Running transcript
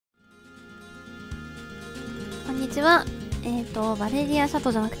こんにちは。バレリアシャ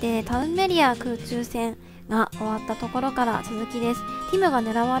トーじゃなくてタウンメリア空中戦が終わったところから続きです。ティムが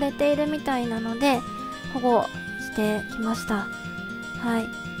狙われているみたいなので保護してきました。はい。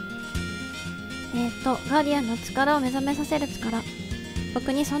ガーディアンの力を目覚めさせる力。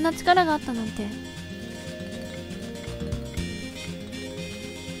僕にそんな力があったなんて。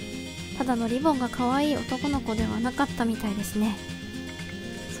ただのリボンが可愛い男の子ではなかったみたいですね。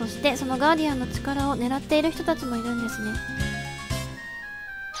そしてそのガーディアンの力を狙っている人たちもいるんですね。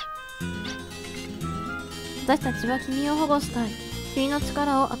私たちは君を保護したい。君の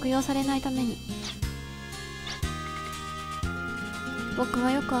力を悪用されないために。僕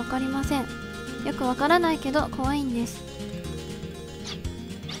はよくわかりません。よくわからないけど怖いんです。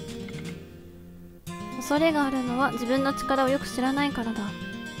恐れがあるのは自分の力をよく知らないからだ。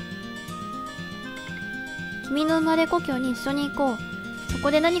君の生まれ故郷に一緒に行こう。そこ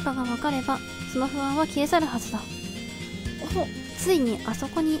で何かが分かればその不安は消え去るはずだ。お、ついにあそ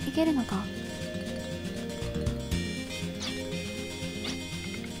こに行けるのか。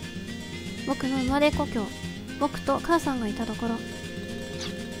僕の生まれ故郷、僕と母さんがいたところ。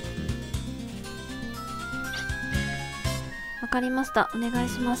わかりました。お願い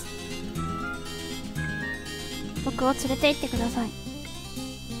します。僕を連れて行ってください。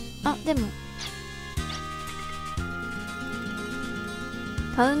あ、でも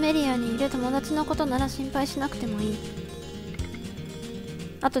タウンメリアにいる友達のことなら心配しなくてもいい。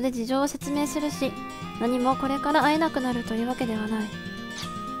後で事情を説明するし、何もこれから会えなくなるというわけではない。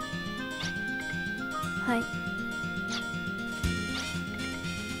は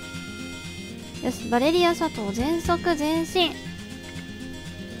い。よし、バレリアシャトー全速前進。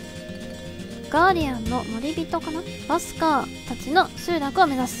ガーディアンの森人かな、バスカーたちの集落を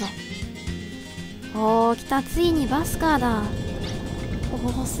目指すぞ。おー、来た。ついにバスカーだ。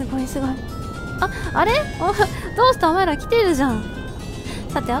おお、すごいすごい。あれどうした、お前ら来てるじゃん。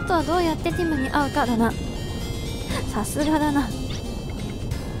さて、あとはどうやってティムに会うかだな。さすがだな。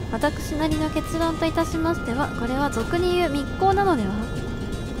私なりの結論といたしましては、これは俗に言う密航なのでは。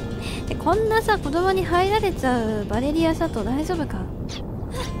で、こんなさ、子供に入られちゃうバレリアシャトー大丈夫か。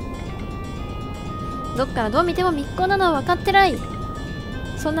どっからどう見ても密航なのは分かってない。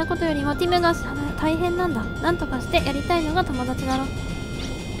そんなことよりもティムが大変なんだ。なんとかしてやりたいのが友達だろ。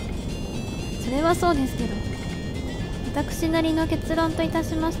それはそうですけど、私なりの結論といた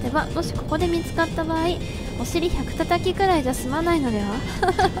しましては、もしここで見つかった場合、お尻100叩きくらいじゃ済まないのでは。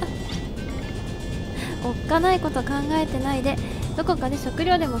おっかないこと考えてないで、どこかで食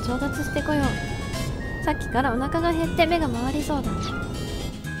料でも調達してこよう。さっきからお腹が減って目が回りそうだ。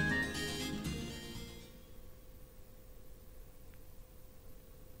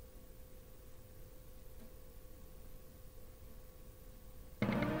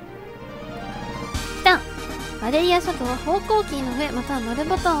バレリアシャトーは方向キーの上または丸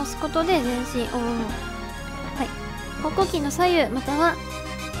ボタンを押すことで前進。はい。方向キーの左右または、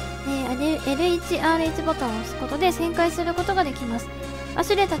L1、RH ボタンを押すことで旋回することができます。ア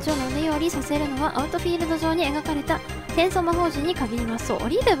シュレたちを乗り降りさせるのはアウトフィールド上に描かれた転送魔法陣に限ります。そう、降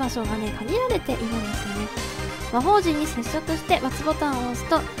りる場所がね限られているんですよね。魔法陣に接触して×ボタンを押す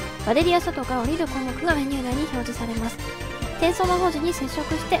とバレリアシャトーから降りる項目がメニュー内に表示されます。転送魔法陣に接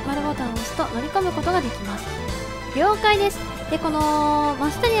触して丸ボタンを押すと乗り込むことができます。了解です。で、この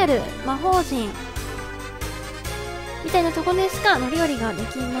真下にある魔法陣みたいなところでしか乗り降りがで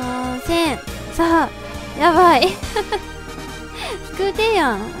きません。さあ、やばい。飛空艇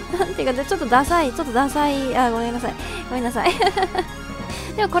やん。てか、ちょっとダサい。あ、ごめんなさい。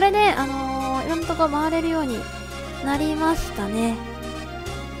でもこれで、いろんなとこ回れるようになりましたね。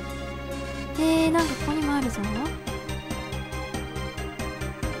なんかここにもあるぞ。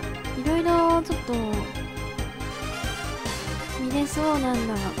いろいろちょっと見れそうなん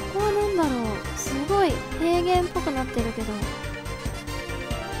だが、ここはなんだろう。すごい平原っぽくなってるけど、こ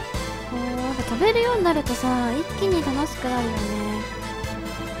うなんか飛べるようになるとさ、一気に楽しくなるよね。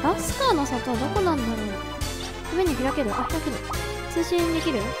バスカーの里はどこなんだろう。上に開ける。あ、開ける。通信で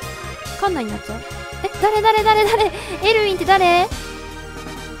きる。館内になっちゃう。誰エルウィンって誰。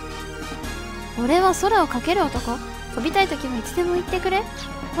俺は空をかける男。飛びたい時はいつでも言ってくれ。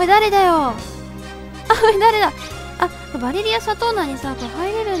おい、誰だよ。おい、誰だ。バレリアシャトー内にさ、こ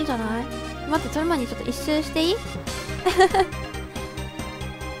れ入れるんじゃない。待って、それまでにちょっと一周していい。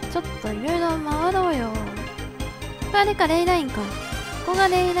ちょっといろいろ回ろうよ。これあれか、レイラインか。ここが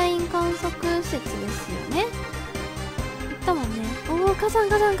レイライン観測施設ですよね。行ったもんね。おお、火山。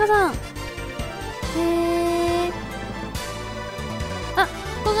こ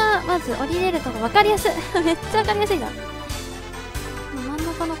こがまず降りれるとこ。分かりやすい。めっちゃ分かりやすいな。真ん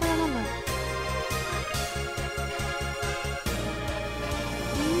中のこれなんだろう。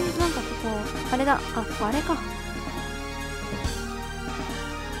れだ。あ、ここあれか。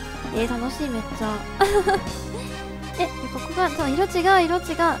楽しい、めっちゃ。ここが、そう、色違う。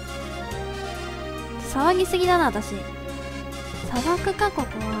騒ぎすぎだな、私。砂漠か、ここ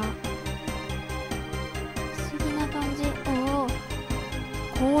は。不思議な感じ。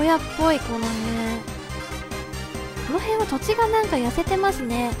荒野っぽい、この辺。この辺は土地がなんか痩せてます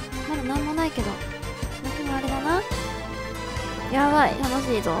ね。まだなんもないけど。この辺はあれだな。やばい、楽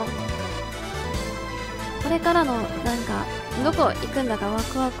しいぞ。これからの、なんか、どこ行くんだかワ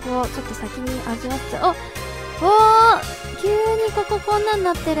クワクをちょっと先に味わっちゃう。急にこんなん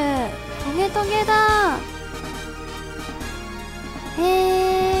なってる。トゲトゲだ。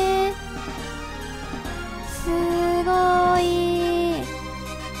すごい。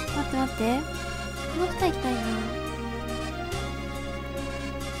待って。この下行きたいな。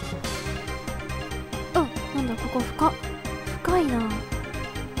なんだ、ここ深いな。こ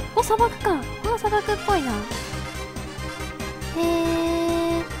こ砂漠か。ここ砂漠っぽいな。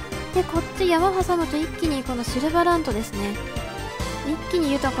で、こっち山挟むと一気にこのシルバラントですね。一気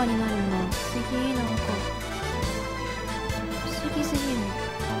に豊かになるんだ。不思議、なんか。不思議すぎる。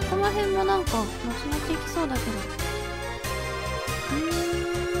この辺もなんか、後々行きそうだけど。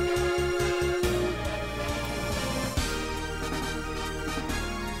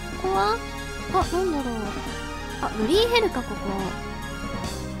ここはなんだろう。グリーンヘルか、こ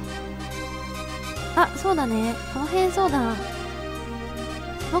こ。そうだね。この辺そうだ。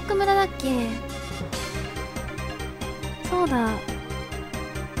砂漠村だっけ？そうだ。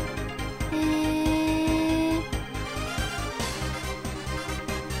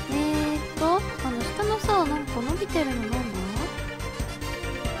下のさ、なんか伸びてるのなんだ？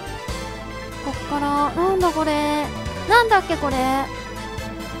こっから、なんだこれ。なんだっけこれ。待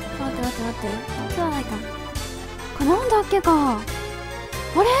って。こっちはないか。これなんだっけか。あ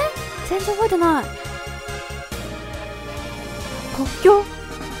れ？全然覚えてない。国境？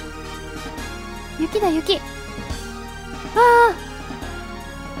雪だ、雪。い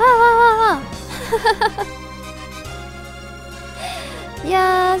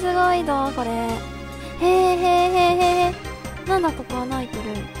やー、すごいぞ、これ。なんだ、ここ穴開いてる。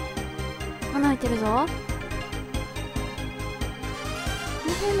穴開いてるぞ。こ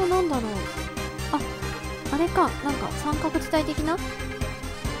の辺もなんだろう。あれか。なんか、三角地帯的な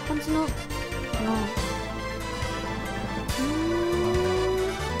感じの、かな。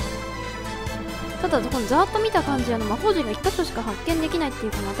ただ、このざーっと見た感じ、魔法陣が1箇所しか発見できないってい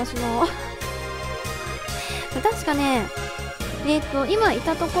うかな、私の。確かね、今い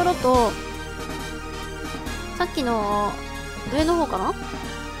たところと、さっきの上の方かな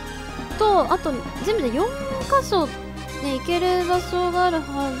と、あと、全部で4箇所ね、行ける場所がある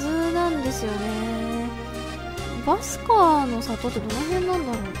はずなんですよね。バスカーの里ってどの辺なん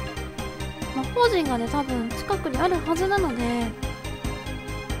だろう。魔法陣がね、多分近くにあるはずなので、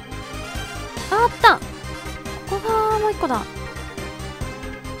あった！ここがもう一個だ。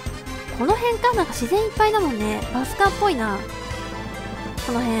この辺か。なんか自然いっぱいだもんね。バスカーっぽいな。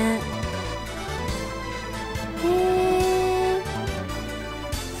この辺。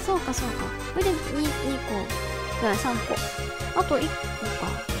そうか。これで2個。じゃない、3個。あと1個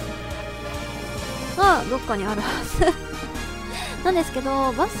か。が、どっかにあるはず。なんですけ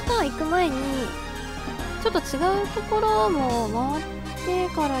ど、バスカー行く前に、ちょっと違うところも回って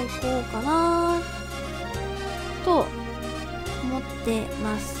から行こうかなと思って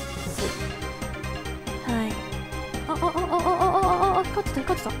ます。はい。光って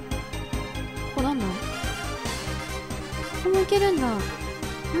た。ここなんだ？ここも行けるんだ。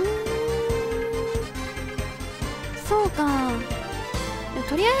そうか。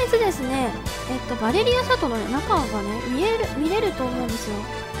とりあえずですね、バレリアシャトーの中がね、見れると思うんですよ。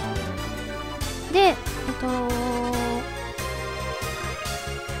で、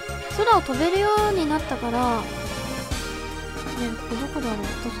空を飛べるようになったから、ね、ここどこだろう？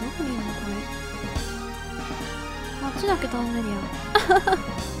私どこにいるのこれ。あっちだけダメリア。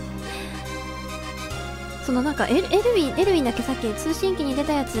そのなんかエルウィンだっけ、さっき通信機に出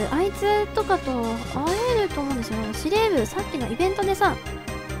たやつ、あいつとかと会えると思うんですよ。司令部、さっきのイベントでさ、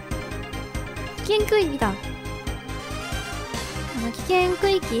危険区域だ。危険区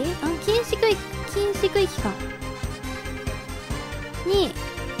域？禁止区域か。に、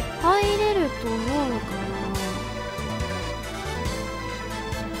入れると思うか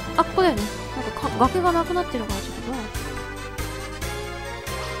な。ここだよね。なんか崖がなくなってるから、ちょっとどうなってる？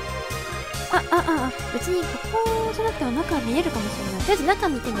別にここじゃなくても中見えるかもしれない。とりあえず中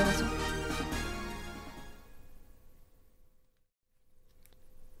見てみましょう。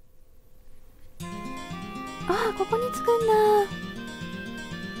ここに着くんだ。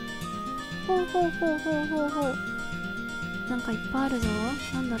ほうほうほうほうほうほう。なんかいっぱいあるぞ。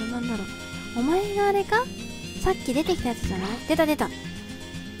なんだろうなんだろう。お前があれか？さっき出てきたやつじゃない？出た出た。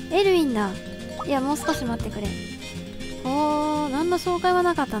エルウィンだ。いや、もう少し待ってくれ。おー、何の紹介は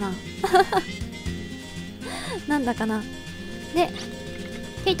なかったな。なんだかな。で、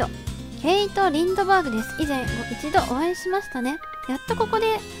ケイト。リンドバーグです。以前一度お会いしましたね。やっとここ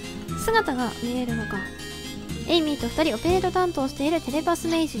で姿が見えるのか。エイミーと2人オペレート担当しているテレパス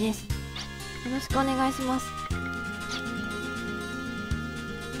メイジです。よろしくお願いします。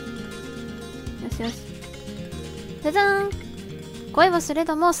よしよし。じゃじゃーん。声はすれ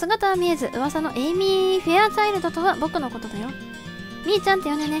ども姿は見えず、噂のエイミー・フェアチャイルドとは僕のことだよ。みーちゃんって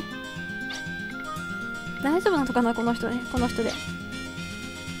呼んでね。大丈夫なのかな、この人ね。この人で。こ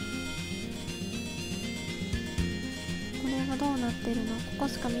れはどうなってるの？ここ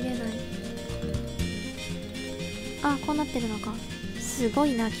しか見れない。あ、こうなってるのか。すご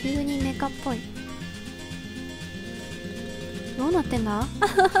いな、急にメカっぽい。どうなってんだ？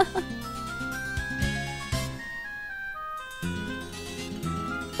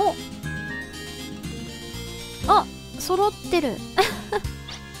お、あ、揃ってる。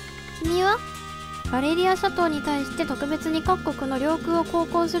君はバレリアシャトーに対して特別に各国の領空を航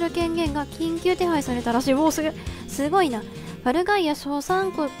行する権限が緊急手配されたらしい。おお、すごいな。バルガイア小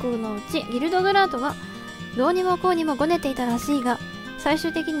3国のうちギルドグラートがどうにもこうにもごねていたらしいが、最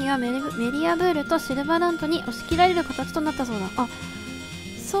終的にはメリアブールとシルバラントに押し切られる形となったそうだ。あ、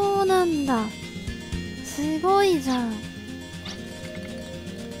そうなんだ。すごいじゃん。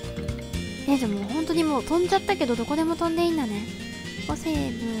じゃあもう本当にもう飛んじゃったけどどこでも飛んでいいんだね。ここセ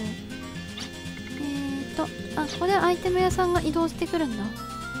ーブ。あ、ここでアイテム屋さんが移動してくるんだ。ほう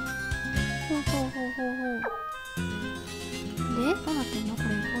ほうほうほうほう。で、どうなってんのこれ、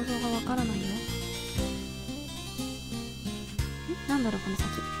構造がわからないよ。なんだろう、この先。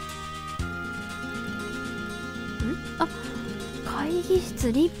あ、会議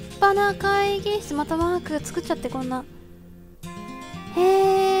室。立派な会議室。またマーク作っちゃって、こんな。へ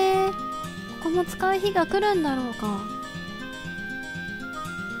え。ここも使う日が来るんだろうか。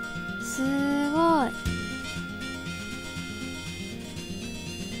すごい。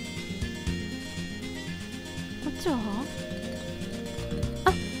こっちは？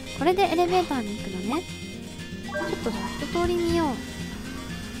あ、これでエレベーターに行くのね。ちょっとじゃあ一通り見よう。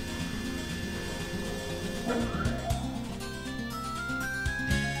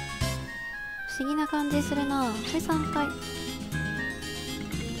不思議な感じするな。これ3階。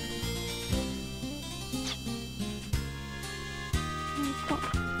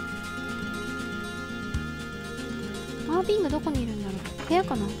アービングどこにいるんだろう。部屋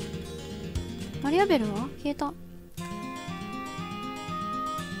かな。マリアベルは消えた。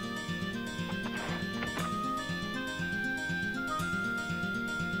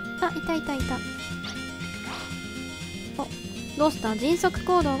あ、いたいたいた。お、どうした？迅速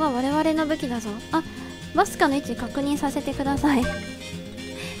行動が我々の武器だぞ。あ、バスカの位置確認させてください。隠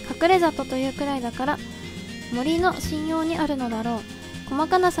れ里というくらいだから森の信用にあるのだろう。細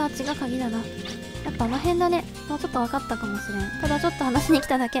かなサーチが鍵だな。やっぱあの辺だね。もうちょっと分かったかもしれん。ただちょっと話に来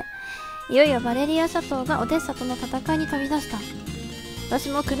ただけ。いよいよバレリアシャトーがオデッサとの戦いに飛び出した。私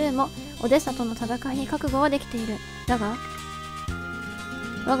もクルーもオデッサとの戦いに覚悟はできている。だが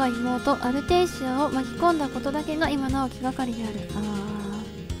我が妹アルテイシアを巻き込んだことだけが今なお気がかりである。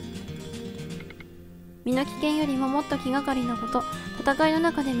身の危険よりももっと気がかりなこと、戦いの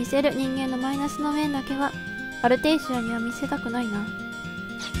中で見せる人間のマイナスの面だけはアルテイシアには見せたくないな。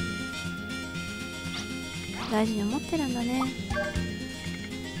大事に思ってるんだね。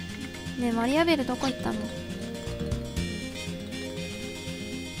ねえ、マリアベルどこ行ったの？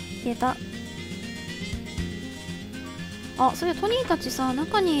消えた。あ、それトニーたちさ、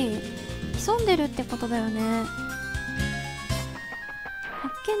中に潜んでるってことだよね。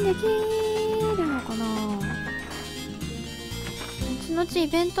発見できるのかな。後々イ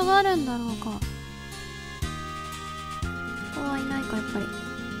ベントがあるんだろうか。ここはいないか、やっぱり。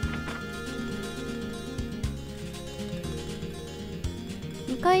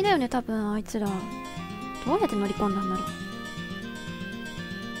2階だよね、多分あいつら。どうやって乗り込んだんだろう。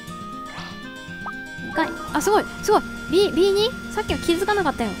2階。あ、すごいすごい。 B2？ さっきは気づかなか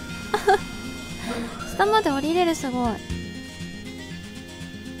ったよ。下まで降りれる。すごい。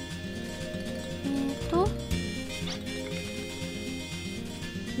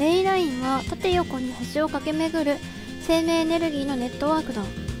レイラインは縦横に星を駆け巡る生命エネルギーのネットワークだ。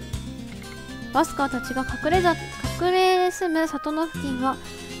バスカーたちが隠れ住む里の付近は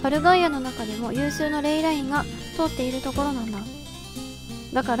ファルガイアの中でも有数のレイラインが通っているところなんだ。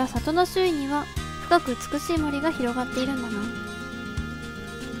だから里の周囲には深く美しい森が広がっているんだな。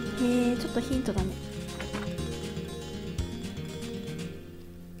へえ、ちょっとヒントだね。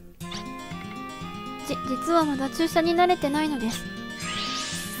実はまだ注射に慣れてないのです。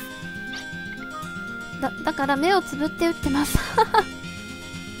だから目をつぶって打ってます。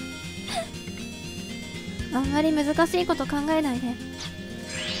あんまり難しいこと考えないで。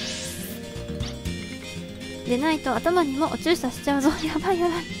でないと頭にもお注射しちゃうぞ。やばいや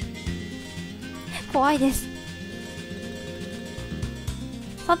ばい。怖いです。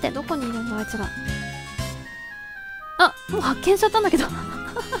さて、どこにいるんだあいつら。あ、もう発見しちゃったんだけど。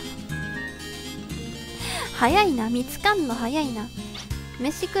早いな、見つかんの早いな。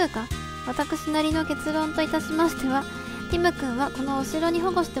飯食うか。私なりの結論といたしましては、ティム君はこのお城に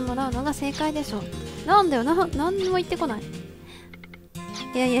保護してもらうのが正解でしょう。なんだよな、なんにも言ってこない。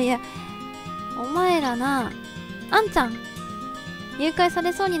いや、お前らな、あんちゃん。誘拐さ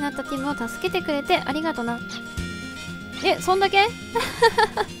れそうになったティムを助けてくれてありがとな。そんだけ？隠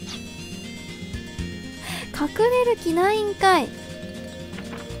れる気ないんかい。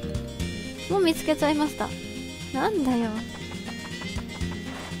もう見つけちゃいました。なんだよ。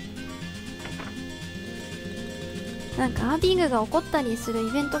なんかアービングが起こったりする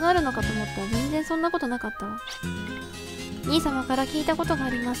イベントがあるのかと思ったら全然そんなことなかったわ。兄様から聞いたことがあ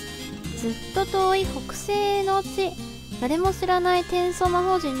ります。ずっと遠い北西の地、誰も知らない転送魔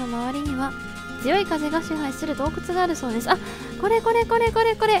法陣の周りには強い風が支配する洞窟があるそうです。あ、これ。あ、じゃ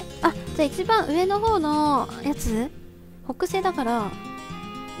あ一番上の方のやつ？北西だから、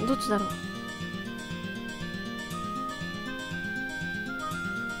どっちだろう。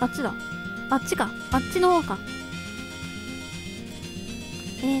あっちだ。あっちか。あっちの方か。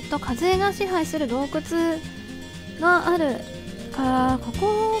風が支配する洞窟があるから、こ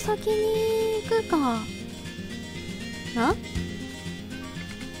こを先に行くかな。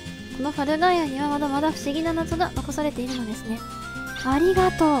このファルガイアにはまだまだ不思議な謎が残されているのですね。あり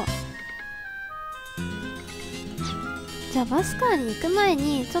がとう。じゃあバスカーに行く前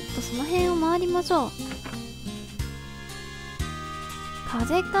にちょっとその辺を回りましょう。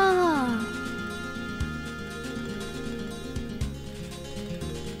風か。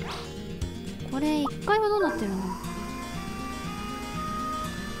これ1階はどうなってるの？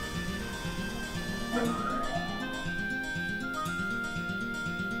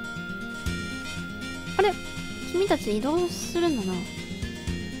あれ？君たち移動するんだな。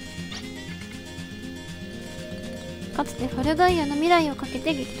かつてファルガイアの未来をかけ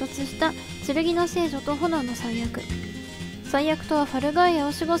て激突した剣の聖女と炎の最悪。最悪とはファルガイア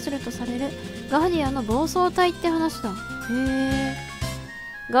を守護するとされるガーディアンの暴走体って話だ。へえ。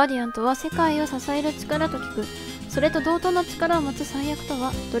ガーディアンとは世界を支える力と聞く。それと同等の力を持つ最悪と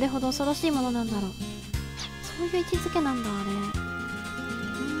はどれほど恐ろしいものなんだろう。そういう位置づけなんだあ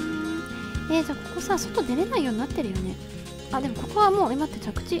れ。じゃあここさ、外出れないようになってるよね。あ、でもここはもう、待って、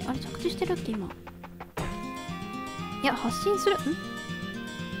着地してるっけ今。いや、発進する。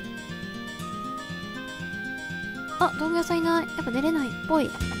あ、道具屋さんいない。やっぱ出れないっぽい。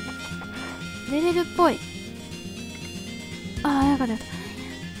出れるっぽい。やばい。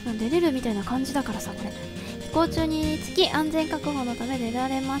出れるみたいな感じだからさ、これ。飛行中につき安全確保のため出ら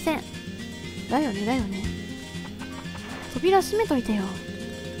れません。だよね。扉閉めといてよ。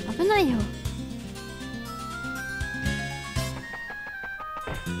危ないよ。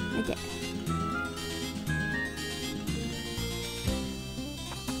見て。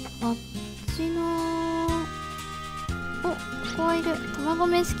あっちのここはいる。卵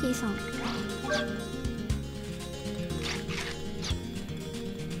メスキーさん。こ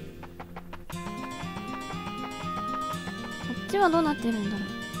っちはどうなってるんだろ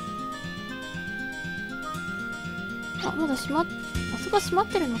う。まだあそこ閉ま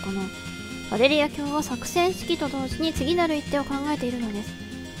ってるのかな。バレリア卿は作戦指揮と同時に次なる一手を考えているのです。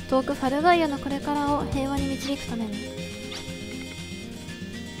遠くファルガイアのこれからを平和に導くために。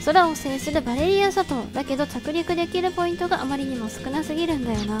空を制するバレリアシャトーだけど着陸できるポイントがあまりにも少なすぎるん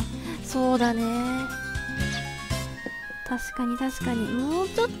だよな。そうだね。確かにもう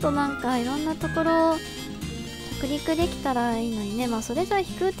ちょっとなんかいろんなところ着陸できたらいいのにね。それじゃ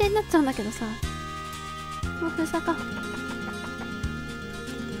飛空艇になっちゃうんだけどさ。もう封鎖か。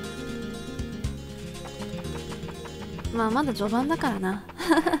まだ序盤だからな。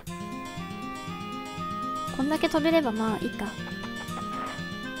こんだけ飛べればいいか。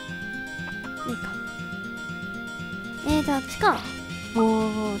じゃあ地下。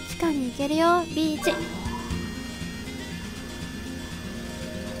地下に行けるよ。ビーチ。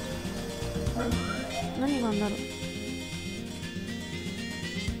何があんだろう。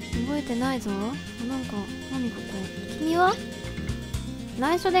覚えてないぞ。何ここ。君は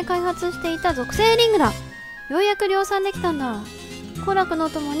内緒で開発していた属性リングだ。ようやく量産できたんだ。好楽のお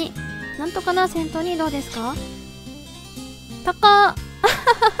供になんとかな戦闘にどうですか。高っ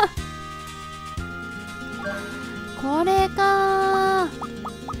これか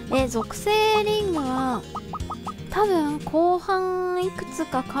ー。属性リングは多分後半いくつ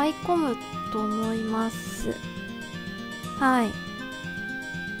か買い込むと思います。はい、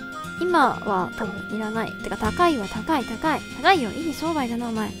今は多分いらない。てか高いわ、高いよ。いい商売だな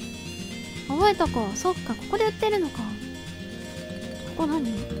お前。覚えとこう。そっか、ここで売ってるのか。ここ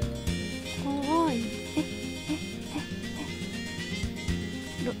何？怖い。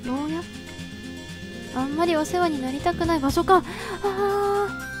牢屋？あんまりお世話になりたくない場所か。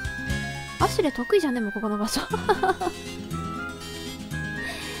アシュレ得意じゃん。でもここの場所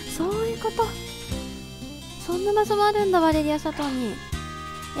そういうこと。そんな場所もあるんだ、バレリアシャトーに。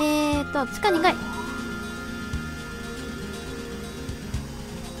地下2階。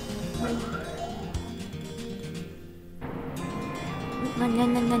なに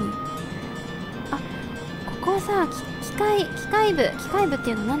あ、ここさ、機械部っ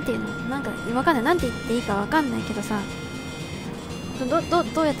ていうのなんていうの、なんかわかんない。なんて言っていいかわかんないけどさ、どうやって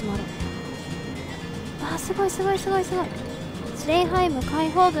回ろう。すごい。スレイハイム解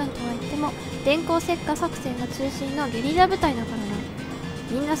放軍とは言っても電光石火作戦が中心のゲリラ部隊だからな。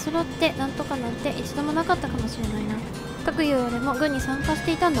みんな揃ってなんとかなんて一度もなかったかもしれないな。かくいう俺も軍に参加し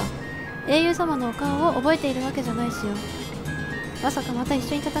ていたんだ。英雄様のお顔を覚えているわけじゃないしよ。まさかまた一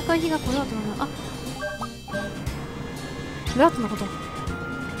緒に戦う日が来ようとはな。ブラッドのこと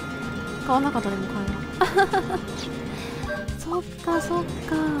買わなかった。でも買うわそっか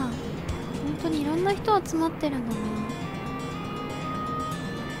本当にいろんな人集まってるんだな。こ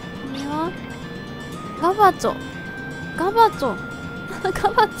れはガバチョ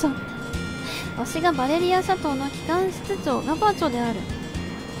わしがバレリアシャトーの機関室長ガバチョである。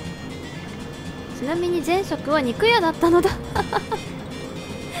ちなみに前職は肉屋だったのだ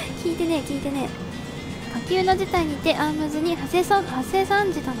聞いてね下級の事態にてアームズに派生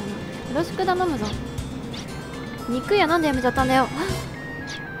参じたのな。よろしく頼むぞ。肉屋なんでやめちゃったんだよ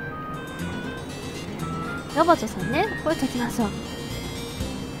ガバチョさんね、覚えておきましょう。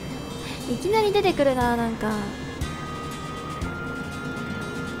いきなり出てくるな。なんかあ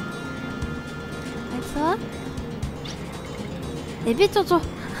いつはエベチョチョ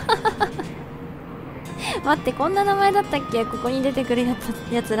待って、こんな名前だったっけ。ここに出てくる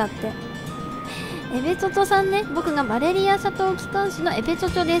やつらってエベチョチョさんね。僕がバレリアシャトー機関士のエベチョ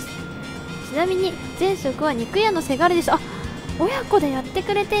チョです。ちなみに前職は肉屋のせがれでした。親子でやって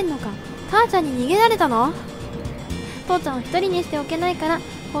くれてんのか。母ちゃんに逃げられたの。父ちゃんを一人にしておけないから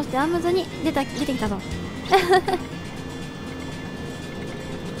こうしてアームズに出てきたぞ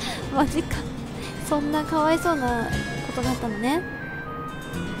マジか。そんなかわいそうなことがあったのね。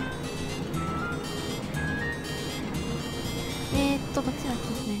こっちは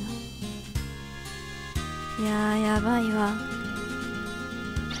聞いてないな。やばいわ。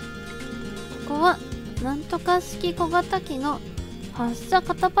ここはなんとか式小型機の発射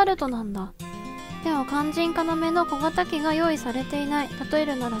カタパルトなんだ。でも肝心要の小型機が用意されていない。例え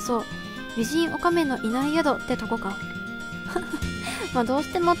るならそう、美人オカメのいない宿ってとこかまあどう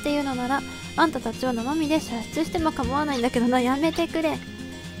してもっていうのならあんたたちを生身で射出しても構わないんだけどな。やめてくれ。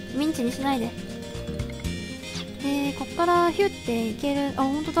ミンチにしないで。こっからヒュッていける。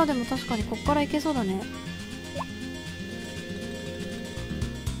ほんとだ。でも確かにこっからいけそうだね。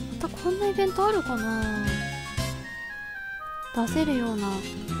またこんなイベントあるかな。出せるようなイベン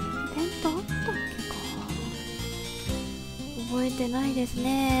トあったっけか。覚えてないです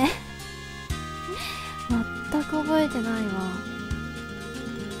ね全く覚えてないわ。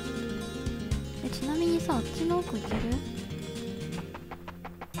ちなみにさ、あっちの奥行ける？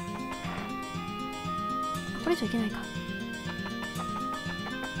これ以上いけないか。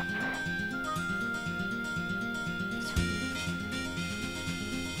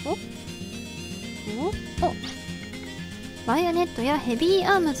おバイオネットやヘビ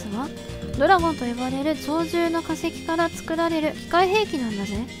ーアームズはドラゴンと呼ばれる超獣の化石から作られる機械兵器なんだ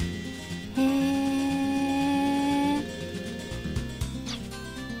ぜ。へえ。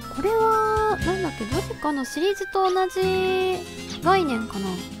これはなんだっけ。どれかのシリーズと同じ概念かな。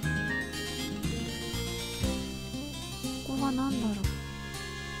ここはなんだろう。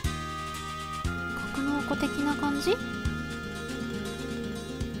格納庫的な感じ。よ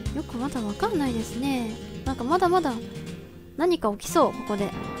くまだわかんないですね。なんかまだまだ何か起きそう。ここ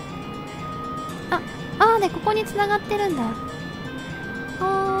でね、ここに繋がってるんだ。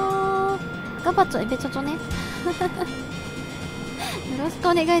ガバチョエベチョチョねよろしく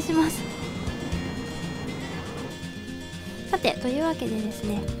お願いします。さて、というわけでです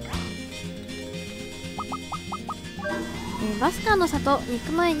ね、バスカーの里に行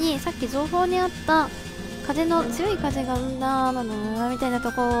く前にさっき情報にあった強い風が生んだみたいな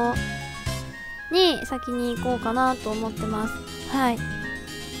とこに先に行こうかなと思ってます。はい。とい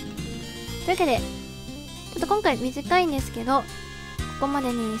うわけで、ちょっと今回短いんですけど、ここま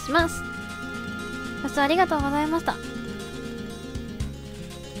でにします。ご視聴ありがとうございました。